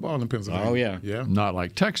good football in Pennsylvania. Oh, yeah. Yeah. Not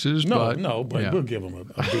like Texas, but yeah. we'll give them a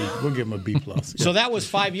B. We'll give them a B+. Yeah. So that was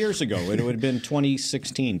 5 years ago. It would have been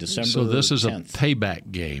 2016, December 10th. So this is a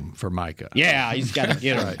payback game for Micah. Yeah, he's got to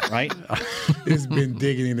get him, right? He's been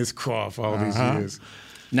digging in his craw for all these years.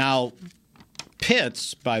 Now,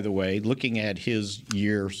 Pitts, by the way, looking at his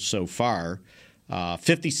year so far,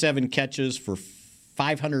 57 catches for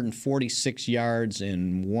 546 yards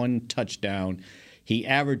and 1 touchdown. He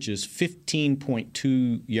averages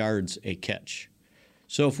 15.2 yards a catch.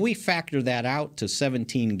 So if we factor that out to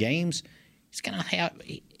 17 games,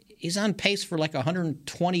 he's on pace for like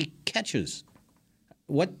 120 catches.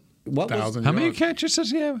 What was how many catches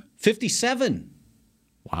does he have? 57.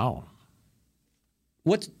 Wow.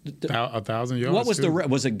 What's 1,000 yards? What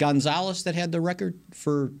was it Gonzalez that had the record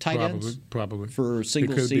for tight ends? Probably for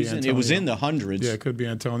single season. It was in the hundreds. Yeah, it could be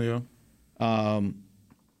Antonio.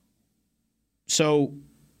 So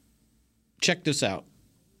check this out.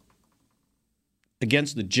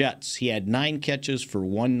 Against the Jets, he had 9 catches for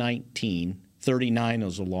 119. 39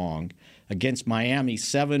 was a long. Against Miami,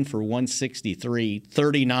 7 for 163,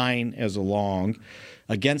 39 as a long.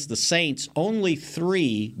 Against the Saints, only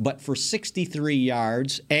 3, but for 63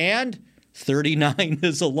 yards and 39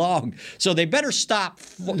 is a long. So they better stand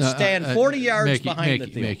 40 yards behind the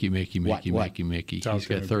field. Mickey. He's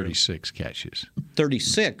got 36 catches.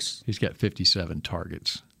 36? He's got 57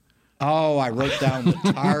 targets. Oh, I wrote down the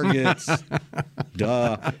targets.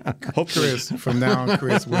 Duh. Chris, from now on,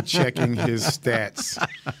 Chris, we're checking his stats.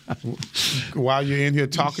 While you're in here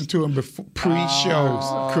talking to him before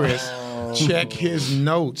pre-shows, Chris, check his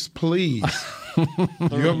notes, please.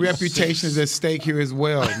 Your reputation is at stake here as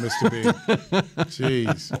well, Mr. B.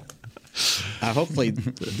 Jeez. Hopefully,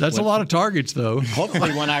 that's a lot of targets, though.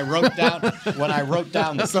 Hopefully, when I wrote down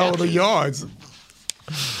the so the yards.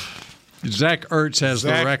 Zach Ertz has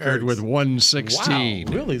the record with 116.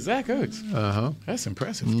 Wow, really, Zach Ertz? Uh-huh. That's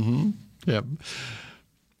impressive. Mm-hmm. Yep.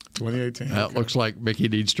 2018. That looks like Mickey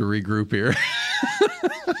needs to regroup here.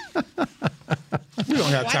 We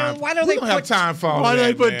don't have time. Why don't they have time for all Why do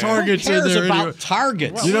they put man? targets in there? Who cares about anyway?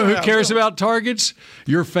 targets? You know who cares about targets?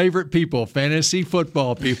 Your favorite people, fantasy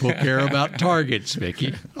football people, care about targets,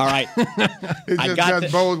 Mickey. All right. It just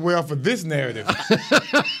doesn't bode well for this narrative.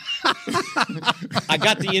 I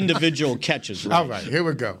got the individual catches right. All right, here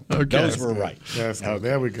we go. Okay. Those were right.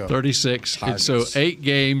 There we go. 36. Targets. And so 8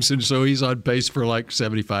 games, and so he's on pace for like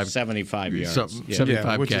 75 yards.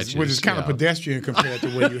 75 catches. Which is kind of pedestrian compared to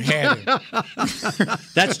where you had him.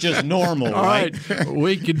 That's just normal, All right?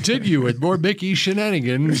 We continue with more Mickey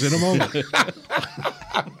shenanigans in a moment.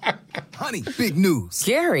 Honey, big news.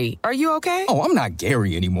 Gary, are you okay? Oh, I'm not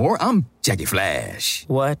Gary anymore. I'm Jackie Flash.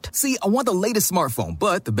 What? See, I want the latest smartphone,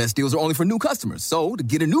 but the best deals are only for new customers. So, to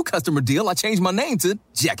get a new customer deal, I changed my name to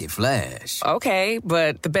Jackie Flash. Okay,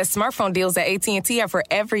 but the best smartphone deals at AT&T are for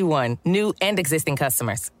everyone, new and existing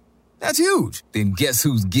customers. That's huge. Then guess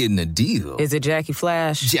who's getting a deal? Is it Jackie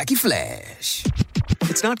Flash? Jackie Flash.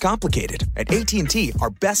 It's not complicated. At AT&T, our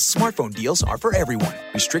best smartphone deals are for everyone.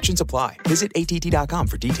 Restrictions apply. Visit att.com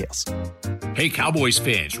for details. Hey, Cowboys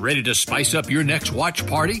fans, ready to spice up your next watch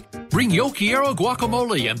party? Bring Yo Quiero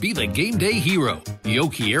guacamole and be the game day hero. Yo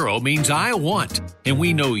Quiero means I want, and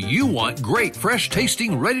we know you want great,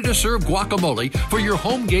 fresh-tasting, ready-to-serve guacamole for your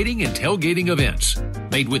home gating and tailgating events.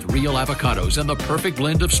 Made with real avocados and the perfect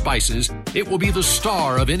blend of spices, it will be the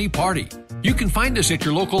star of any party. You can find us at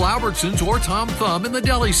your local Albertsons or Tom Thumb in the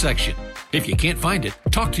deli section. If you can't find it,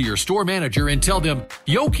 talk to your store manager and tell them,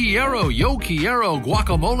 Yo Quiero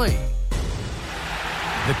guacamole.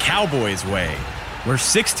 The Cowboys way, where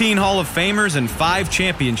 16 Hall of Famers and 5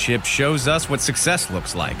 championships shows us what success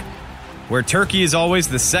looks like. Where turkey is always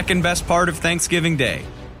the second best part of Thanksgiving Day.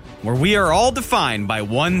 Where we are all defined by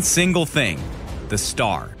one single thing, the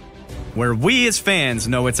star. Where we as fans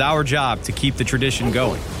know it's our job to keep the tradition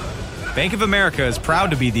going. Bank of America is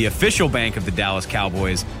proud to be the official bank of the Dallas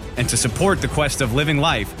Cowboys and to support the quest of living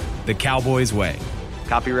life the Cowboys way.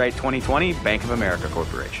 Copyright 2020, Bank of America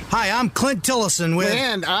Corporation. Hi, I'm Clint Tillison with...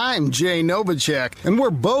 And I'm Jay Novacek, and we're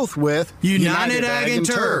both with... United Ag and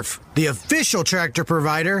Turf, the official tractor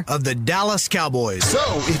provider of the Dallas Cowboys. So,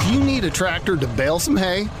 if you need a tractor to bale some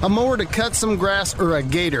hay, a mower to cut some grass, or a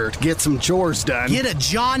gator to get some chores done... Get a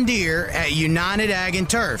John Deere at United Ag and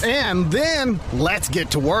Turf. And then, let's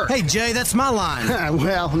get to work. Hey, Jay, that's my line.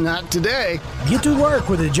 Well, not today. Get to work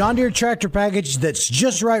with a John Deere tractor package that's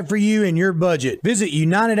just right for you and your budget. Visit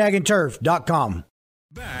UnitedAgAndTurf.com.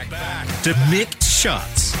 Back to Mixed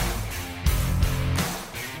Shots.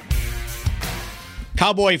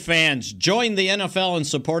 Cowboy fans, join the NFL in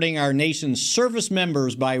supporting our nation's service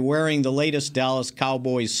members by wearing the latest Dallas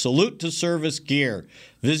Cowboys Salute to Service gear.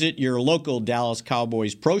 Visit your local Dallas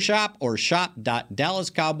Cowboys Pro Shop or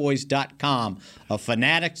shop.dallascowboys.com. A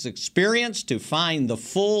fanatic's experience to find the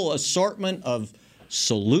full assortment of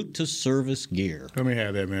Salute to Service gear. Let me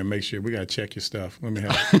have that, man. Make sure. We got to check your stuff. Let me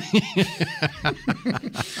have it.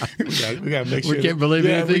 we got to make sure. We can't believe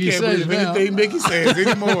anything he says now. Anything Mickey says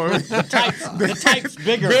anymore. The type's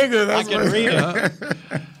bigger. That's I can read it.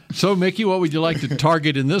 So, Mickey, what would you like to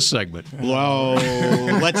target in this segment? Whoa,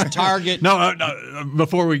 let's target. No.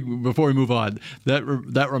 Before we move on,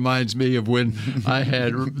 that reminds me of when I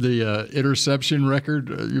had the interception record.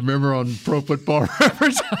 You remember on Pro Football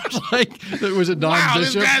Reference? Was it Don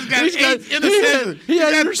Bishop? This guy's got 8 interceptions. He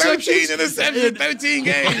had 13 interceptions, 13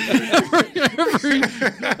 games.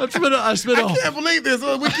 I can't believe this.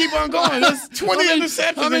 We keep on going. That's 20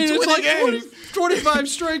 interceptions in 20 games. 25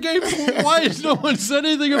 straight games. Why has no one said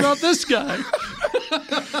anything about this guy?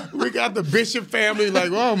 We got the Bishop family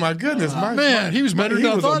like, oh my goodness, he was better than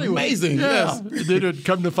I thought he was. Amazing, yeah. yes. Then it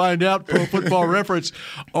come to find out, Pro Football Reference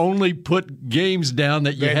only put games down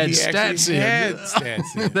that you had stats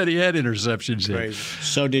in. That he had interceptions in.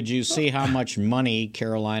 So did you see how much money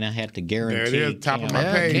Carolina had to guarantee? There it is, top of my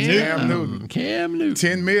page. Cam Newton.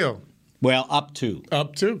 $10 million. Well, up to.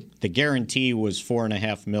 The guarantee was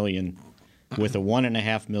 $4.5 million with a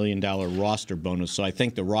 $1.5 million roster bonus. So I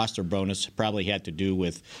think the roster bonus probably had to do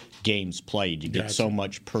with games played. You get so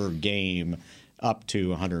much per game, up to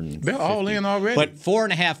 150. They're all in already. But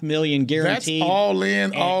 $4.5 million guaranteed. That's all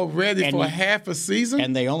in already for half a season.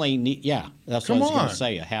 And they only need, that's what I was going to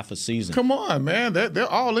say, a half a season. Come on, man, they're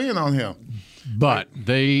all in on him. But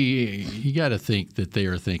you got to think that they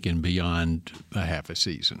are thinking beyond a half a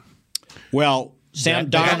season. Well, Sam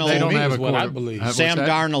Darnold. They don't have a what I believe. Sam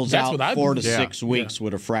Darnold's out 4 to 6 weeks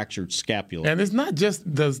with a fractured scapula. And it's not just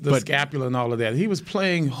the scapula and all of that. He was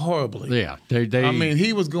playing horribly. Yeah, I mean,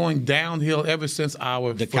 he was going downhill ever since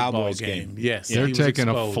the Cowboys game. Yes, they're taking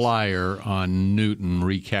a flyer on Newton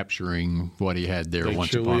recapturing what he had there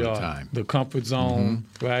once upon a time. The comfort zone,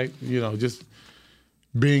 right? Just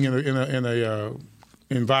being in a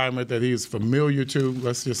environment that he is familiar to.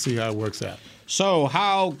 Let's just see how it works out. So,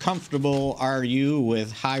 how comfortable are you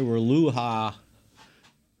with Hairuluha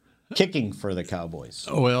kicking for the Cowboys?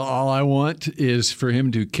 Well, all I want is for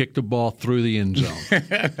him to kick the ball through the end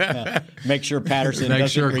zone. Make sure Patterson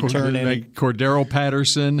doesn't return any. Cordero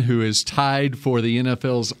Patterson, who is tied for the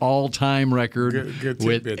NFL's all-time record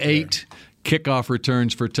with 8 kickoff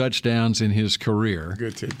returns for touchdowns in his career.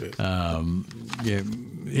 Good tidbit.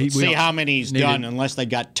 See how many he's done unless they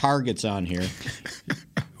got targets on here.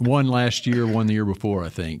 One last year, one the year before, I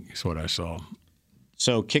think, is what I saw.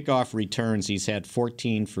 So kickoff returns, he's had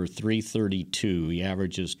 14 for 332. He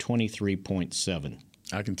averages 23.7.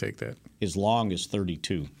 I can take that. His long is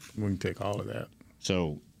 32. We can take all of that.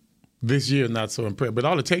 So this year, not so impressive. But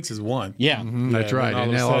all it takes is one. Yeah. That's right.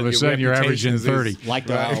 And now all of a sudden you're averaging 30. Like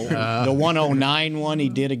the 109 one he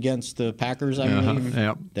did against the Packers, I believe,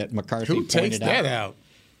 that McCarthy pointed out. Who takes that out?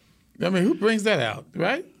 I mean, who brings that out,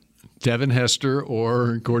 right? Devin Hester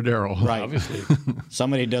or Cordero. Right. Obviously.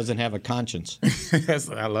 Somebody doesn't have a conscience.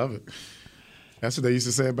 I love it. That's what they used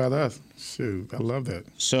to say about us. Shoot, I love that.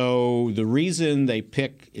 So the reason they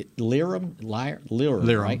pick Lirim, right?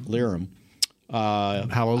 Lirim.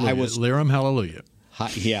 Hallelujah. Lirim, hallelujah.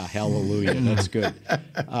 Yeah, hallelujah. That's good.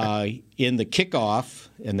 In the kickoff,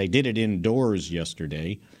 and they did it indoors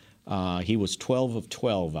yesterday, he was 12 of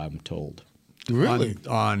 12, I'm told. Really?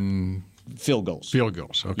 On field goals. Field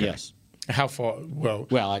goals, okay. Yes. How far? Well,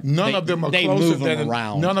 none of them are closer than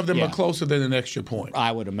none of them are closer than an extra point.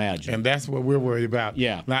 I would imagine, and that's what we're worried about.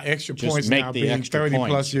 Yeah, now extra just points make now the being extra 30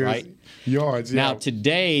 points, plus yards. Now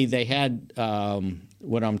today they had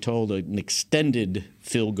what I'm told an extended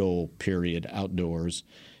field goal period outdoors,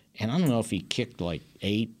 and I don't know if he kicked like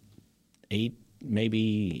eight.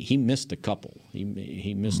 Maybe he missed a couple. He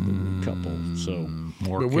missed a couple. So,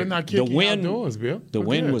 but we're not kicking outdoors, Bill. The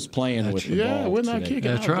wind was playing with the ball. Yeah, we're not today. kicking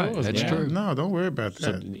outdoors. That's right. That's true. No, don't worry about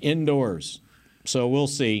that. So, indoors. So we'll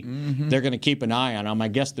see. Mm-hmm. They're going to keep an eye on him. I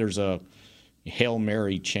guess there's a Hail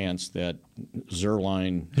Mary chance that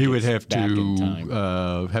Zuerlein he would have back to in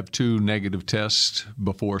time. Have 2 negative tests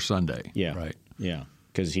before Sunday. Yeah, right. Yeah,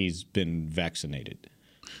 because he's been vaccinated.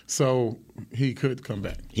 So he could come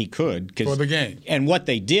back. He could for the game. And what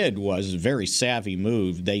they did was a very savvy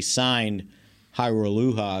move. They signed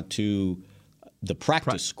Hairuluha to the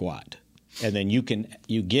practice squad, and then you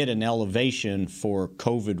get an elevation for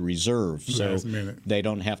COVID reserve. So they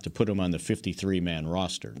don't have to put him on the 53-man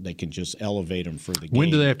roster. They can just elevate him for the game. When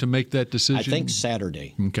do they have to make that decision? I think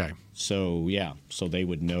Saturday. Okay. So so they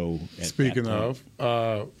would know. Speaking of,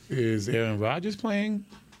 is Aaron Rodgers playing?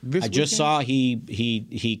 I just saw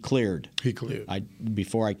he cleared. He cleared.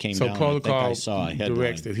 Before I came down, I think I saw a headline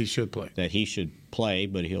directs that he should play. That he should play,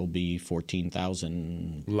 but he'll be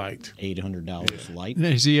 $14,000 light, $800 light.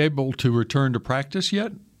 Is he able to return to practice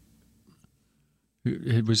yet?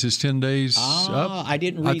 It was his 10 days up. I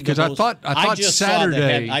didn't read because I thought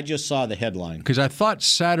Saturday. I just saw the headline because I thought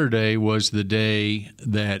Saturday was the day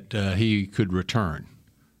that he could return.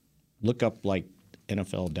 Look up like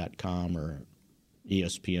NFL.com or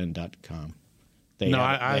ESPN.com. They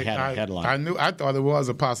had a headline. I thought it was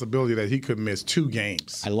a possibility that he could miss 2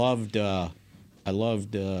 games. I loved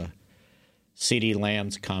CeeDee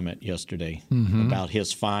Lamb's comment yesterday about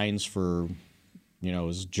his fines for,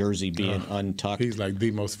 his jersey being untucked. He's like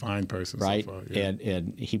the most fine person right? so far. Yeah.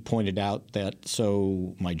 And he pointed out that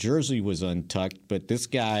my jersey was untucked, but this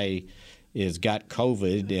guy got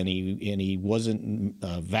COVID and he wasn't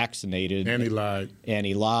vaccinated. And he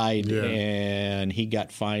lied. Yeah. And he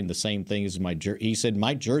got fined the same thing as my jersey. He said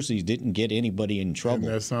my jerseys didn't get anybody in trouble.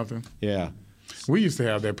 Isn't that something? Yeah. We used to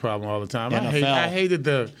have that problem all the time. NFL. I hated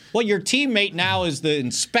the. Well, your teammate now is the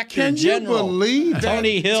Inspector Can General. you believe that?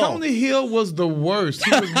 Tony Hill. Tony Hill was the worst. He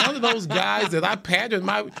was one of those guys that I patterned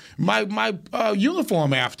my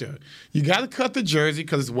uniform after. You got to cut the jersey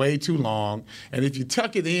because it's way too long, and if you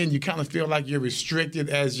tuck it in, you kind of feel like you're restricted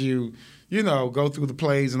as you go through the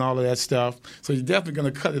plays and all of that stuff. So you're definitely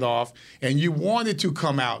going to cut it off, and you want it to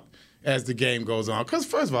come out as the game goes on. Because,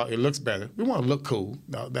 first of all, it looks better. We want to look cool.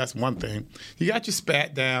 No, that's one thing. You got your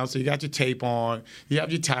spat down, so you got your tape on. You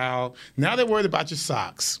have your towel. Now they're worried about your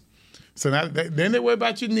socks. So now then they worry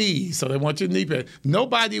about your knees, so they want your knee pads.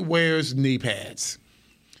 Nobody wears knee pads.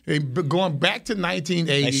 Going back to 1980.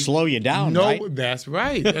 They slow you down, right? That's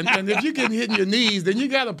right. And if you get hit in your knees, then you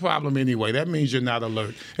got a problem anyway. That means you're not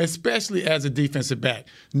alert, especially as a defensive back.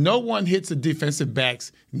 No one hits a defensive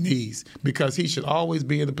back's knees because he should always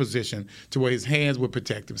be in a position to where his hands would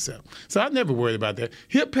protect himself. So I never worried about that.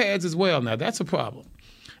 Hip pads as well. Now, that's a problem.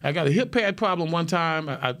 I got a hip pad problem one time.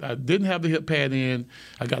 I didn't have the hip pad in.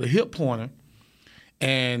 I got a hip pointer,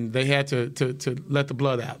 and they had to let the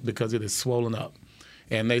blood out because it is swollen up.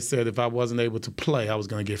 And they said if I wasn't able to play, I was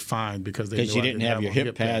going to get fined because you didn't have your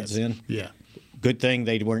hip pads in? Yeah. Good thing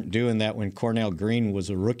they weren't doing that when Cornell Green was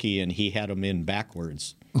a rookie and he had them in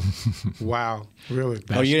backwards. Wow, really?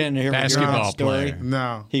 You didn't hear basketball story? Player.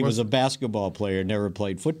 No. He was a basketball player, never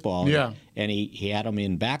played football. Yeah. And he had them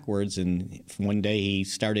in backwards, and one day he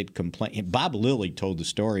started complaining. Bob Lilly told the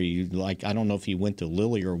story. Like, I don't know if he went to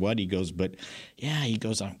Lilly or what. He goes,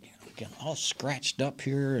 I'm getting all scratched up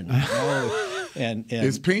here, and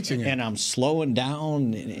it's pinching and I'm slowing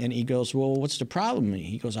down, and he goes, well, what's the problem?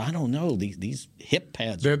 He goes, I don't know, these hip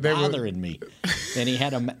pads are bothering me. And he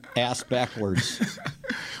had them ass backwards.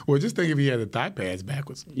 Well, just think if he had the thigh pads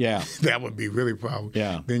backwards. Yeah. That would be really a problem.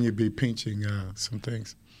 Yeah. Then you'd be pinching some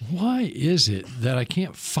things. Why is it that I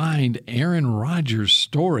can't find Aaron Rodgers'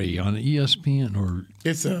 story on ESPN or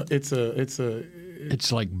It's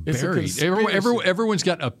like buried. Everyone's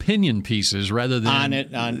got opinion pieces rather than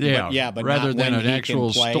but rather than an he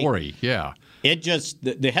actual can play. story. Yeah. It just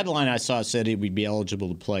the headline I saw said he would be eligible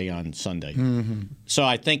to play on Sunday. Mm-hmm. So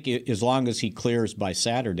I think as long as he clears by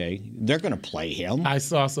Saturday, they're going to play him. I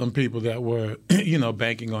saw some people that were,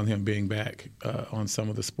 banking on him being back on some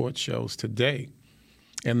of the sports shows today,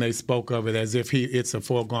 and they spoke of it as if it's a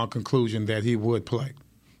foregone conclusion that he would play.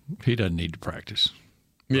 He doesn't need to practice.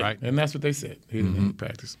 Yeah, right? And that's what they said. He didn't need to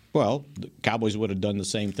practice. Well, the Cowboys would have done the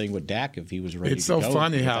same thing with Dak if he was ready It's to go. so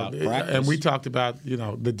funny how, practice. and we talked about,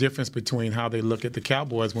 the difference between how they look at the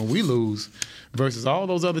Cowboys when we lose versus all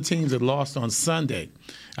those other teams that lost on Sunday.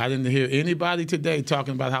 I didn't hear anybody today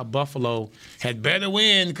talking about how Buffalo had better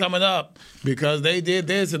win coming up because they did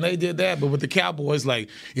this and they did that. But with the Cowboys, like,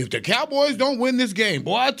 if the Cowboys don't win this game,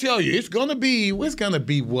 boy, I tell you, it's going to be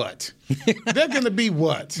what? They're going to be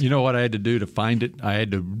what? You know what I had to do to find it? I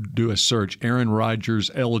had to do a search, Aaron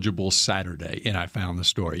Rodgers eligible Saturday, and I found the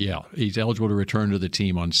story. Yeah, he's eligible to return to the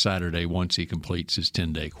team on Saturday once he completes his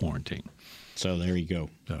 10-day quarantine. So there you go.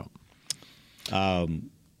 So,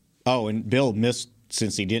 and Bill missed,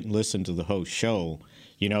 since he didn't listen to the host show,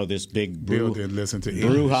 this big Bill didn't listen to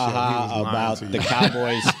brouhaha about the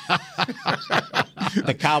Cowboys.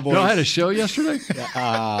 The Cowboys. Bill had a show yesterday?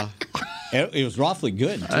 It was awfully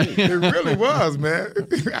good, too. It really was, man.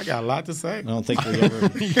 I got a lot to say. I don't think we ever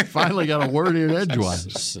finally got a word in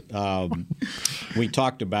edgewise. We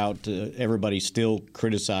talked about everybody still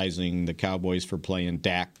criticizing the Cowboys for playing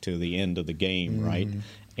Dak to the end of the game, right?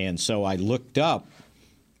 And so I looked up,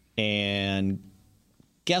 and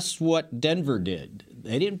guess what Denver did?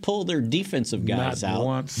 They didn't pull their defensive guys Not out.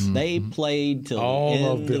 Once. They played till All the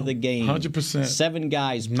of end them. of the game. 100%. 7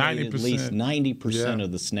 guys played 90%. at least 90% Yeah.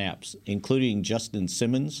 of the snaps, including Justin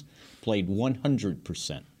Simmons, played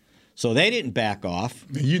 100%. So they didn't back off.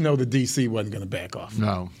 The DC wasn't going to back off.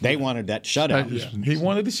 No. They wanted that shutout. He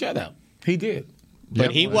wanted the shutout. He did.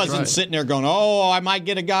 But he wasn't sitting there going, I might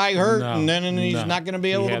get a guy hurt, and then he's not going to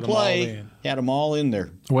be able to play. He had them all in there.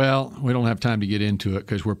 Well, we don't have time to get into it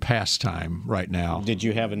because we're past time right now. Did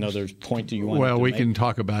you have another point that you wanted to we make? can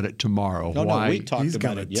talk about it tomorrow. No, we talked He's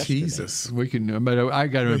about gonna it yesterday. tease us. We can, but I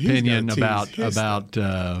got an opinion about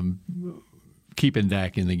keeping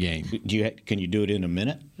Dak in the game. Can you do it in a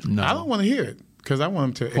minute? No, I don't want to hear it because I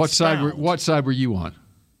want him to What side were you on?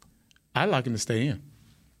 I like him to stay in.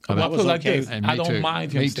 That I was put it like okay. this. And I me don't too.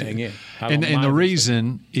 mind him Me staying too. in. And the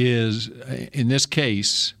reason is, in this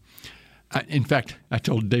case, In fact, I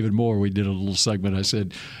told David Moore, we did a little segment, I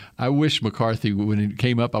said, I wish McCarthy, when it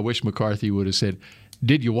came up, I wish McCarthy would have said,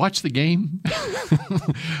 did you watch the game?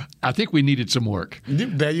 I think we needed some work.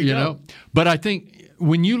 There you go. Know? But I think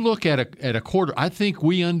when you look at a quarter, I think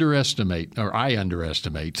we underestimate, or I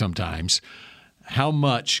underestimate sometimes, how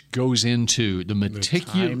much goes into the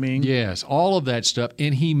meticulous, yes, all of that stuff.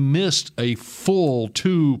 And he missed a full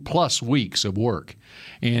 2+ weeks of work,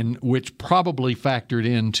 and which probably factored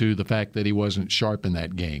into the fact that he wasn't sharp in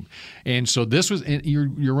that game. And so this was, and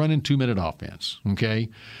you're running 2-minute offense, okay?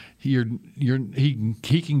 He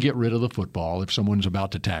can get rid of the football if someone's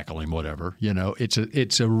about to tackle him, whatever. You know,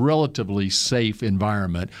 it's a relatively safe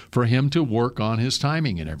environment for him to work on his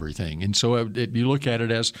timing and everything. And so you look at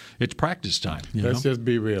it as it's practice time. Let's just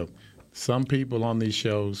be real. Some people on these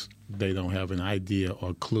shows, they don't have an idea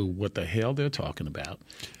or clue what the hell they're talking about.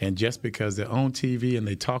 And just because they're on TV and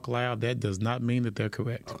they talk loud, that does not mean that they're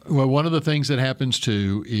correct. Well, one of the things that happens,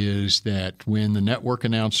 too, is that when the network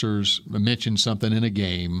announcers mention something in a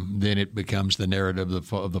game, then it becomes the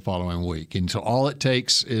narrative of the following week. And so all it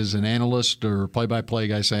takes is an analyst or play-by-play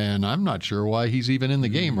guy saying, I'm not sure why he's even in the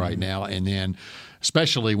game right now. And then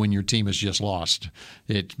especially when your team has just lost,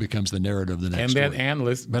 it becomes the narrative the next week. And that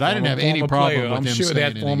analyst, but I didn't have any problem with I'm him sure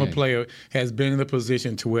saying that former player has been in a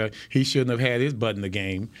position to where he shouldn't have had his butt in the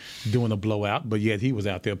game doing a blowout, but yet he was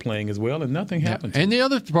out there playing as well, and nothing happened. And the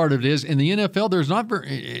other part of it is, in the NFL, there's not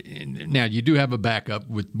very – now, you do have a backup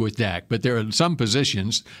with Dak, but there are some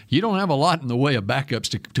positions you don't have a lot in the way of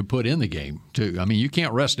backups to put in the game, too. I mean, you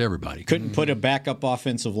can't rest everybody. Couldn't put a backup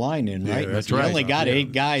offensive line in, right? Yeah, that's you right. only got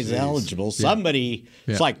 8 guys eligible. Somebody –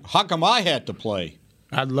 it's like, how come I had to play?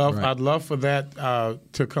 I'd love for that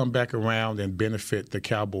to come back around and benefit the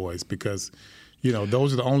Cowboys because, you know,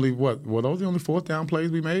 those are the only those the only 4th down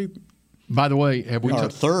plays we made? By the way, have we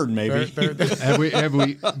third maybe? have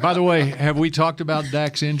we? By the way, have we talked about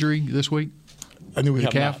Dak's injury this week? I knew we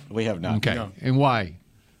have not. We have not. Okay, no. And why?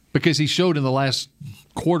 Because he showed in the last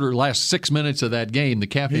 6 minutes of that game, the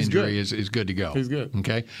calf injury is good to go. He's good.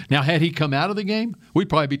 Okay. Now, had he come out of the game, we'd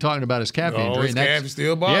probably be talking about his calf injury. His calf is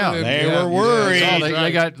still bothering him. They were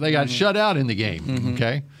worried. They got shut out in the game. Mm-hmm.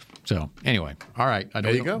 Okay. So anyway, all right.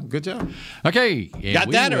 There you go. Good job. Okay.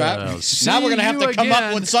 Got that right. Now we're going to have to come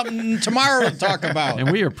up with something tomorrow to talk about.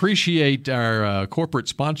 And we appreciate our corporate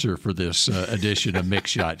sponsor for this edition of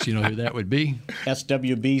Mix Shots. You know who that would be?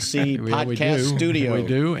 SWBC Podcast Studio. We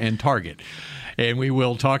do, and Target. And we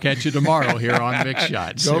will talk at you tomorrow here on Mix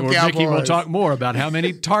Shots. Go Cowboys. Mickey will talk more about how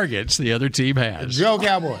many targets the other team has. Go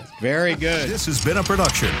Cowboys. Very good. This has been a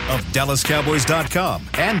production of DallasCowboys.com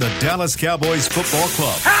and the Dallas Cowboys Football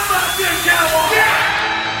Club. How about this, Cowboys? Yeah!